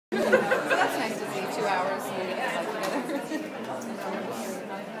2 hours and we get together.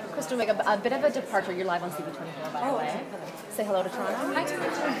 Kristen Wiig, a bit of a departure. You're live on CB24, by the way. Say hello to Toronto. Hi,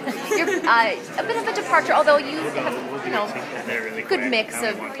 Toronto. You're a bit of a departure, although you have, good mix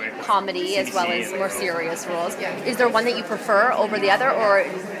of comedy as well as more serious roles. Yeah. Is there one that you prefer over the other, or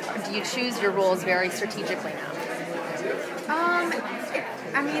do you choose your roles very strategically now?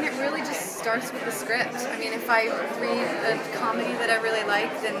 It really just starts with the script. I mean, if I read a comedy that I really like,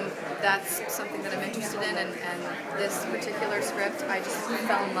 then that's something that I'm interested in, and this particular script I just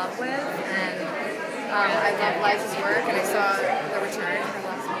fell in love with, and I love Liza's work, and I saw The Return, her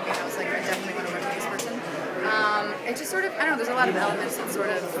last movie, and I was like, I definitely want to work with this person. It just sort of, I don't know, there's a lot of elements that sort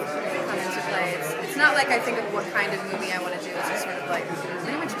of come into play. It's not like I think of what kind of movie I want to do, it's just sort of like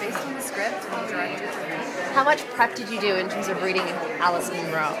pretty much based on the script and the director. How much prep did you do in terms of reading Alice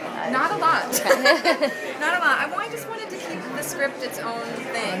Munro? Not a lot. Not a lot. I just wanted to keep the script its own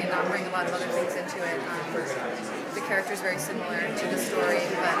thing and not bring a lot of other things into it. The character's very similar to the story,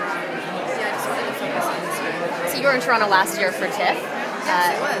 but I just wanted to focus on the script. So you were in Toronto last year for TIFF.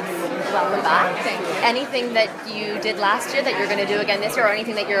 Yes, it was. Welcome back. Thank you. Anything that you did last year that you're going to do again this year, or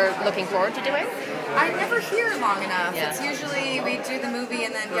anything that you're looking forward to doing? I'm never here long enough. Yeah. It's usually we do the movie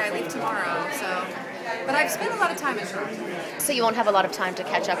and then I leave tomorrow. But I've spent a lot of time in Toronto. So you won't have a lot of time to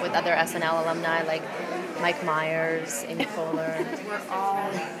catch up with other SNL alumni like Mike Myers, Amy Poehler. We're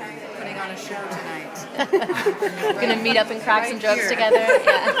all putting on a show tonight. We're going to meet up and crack some jokes together.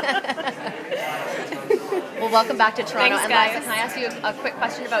 Yeah. Well, welcome back to Toronto. Thanks, and guys. Liza, can I ask you a quick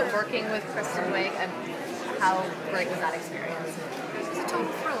question about working with Kristen Wiig, and how great was that experience? It's a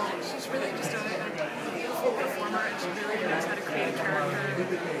total thrill. She's really just a beautiful performer, and she really knows how to create a character.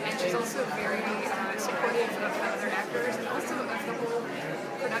 And she's also very supportive of other actors and also of the whole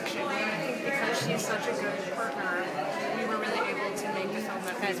production. And I think because she's such a good partner, we were really able to make the film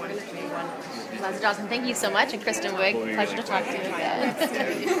that we wanted to make. Liza Johnson, thank you so much, and Kristen Wiig, pleasure to talk to you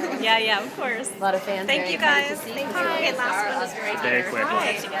again. Yeah, of course. A lot of fans. Thank very you excited guys. to see Thank you. you. Okay, last one was great. Very quick.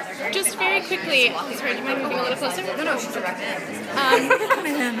 Hi. Just very quickly, sorry, do you mind moving a little closer? No, she's a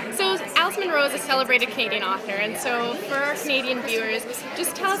recommend. So Alice Munro is a celebrated Canadian author, and so for our Canadian viewers,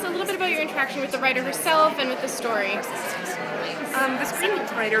 just tell us a little bit about your interaction with the writer herself and with the story. The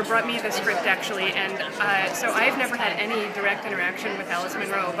screenwriter brought me the script actually, and so I've never had any direct interaction with Alice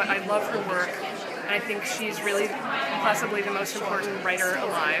Munro, but I love her work, and I think she's really possibly the most important writer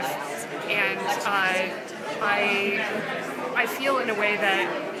alive. And I feel in a way that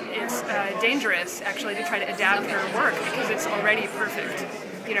it's dangerous actually to try to adapt her work because it's already perfect,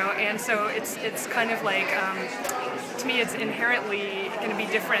 and so it's kind of like, to me it's inherently going to be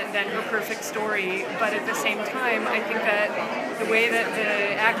different than her perfect story, but at the same time I think that the way that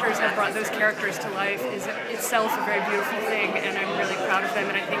the actors have brought those characters to life is itself a very beautiful thing, and I'm really proud of them,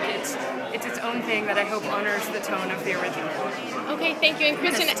 and I think it's its own thing that I hope honors the tone of the original. Okay, thank you. And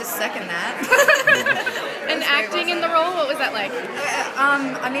Kristen, Just second that. and acting in the role, what was that like?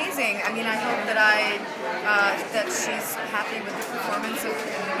 Amazing. I mean, I hope that that she's happy with the performance and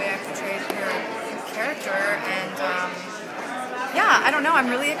the way I portrayed her character. And I don't know. I'm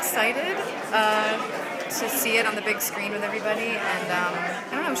really excited to see it on the big screen with everybody. And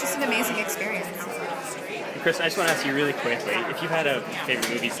I don't know. It's just an amazing experience. Chris, I just want to ask you really quickly if you've had a favorite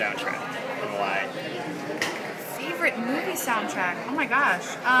movie soundtrack and why. Favorite movie soundtrack? Oh my gosh.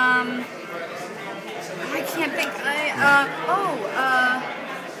 I can't think.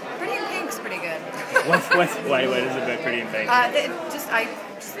 Pretty in Pink's pretty good. What is it about Pretty in Pink?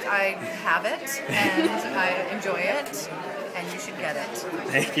 I have it and I enjoy it, and you should get it.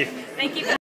 Thank you. Thank you.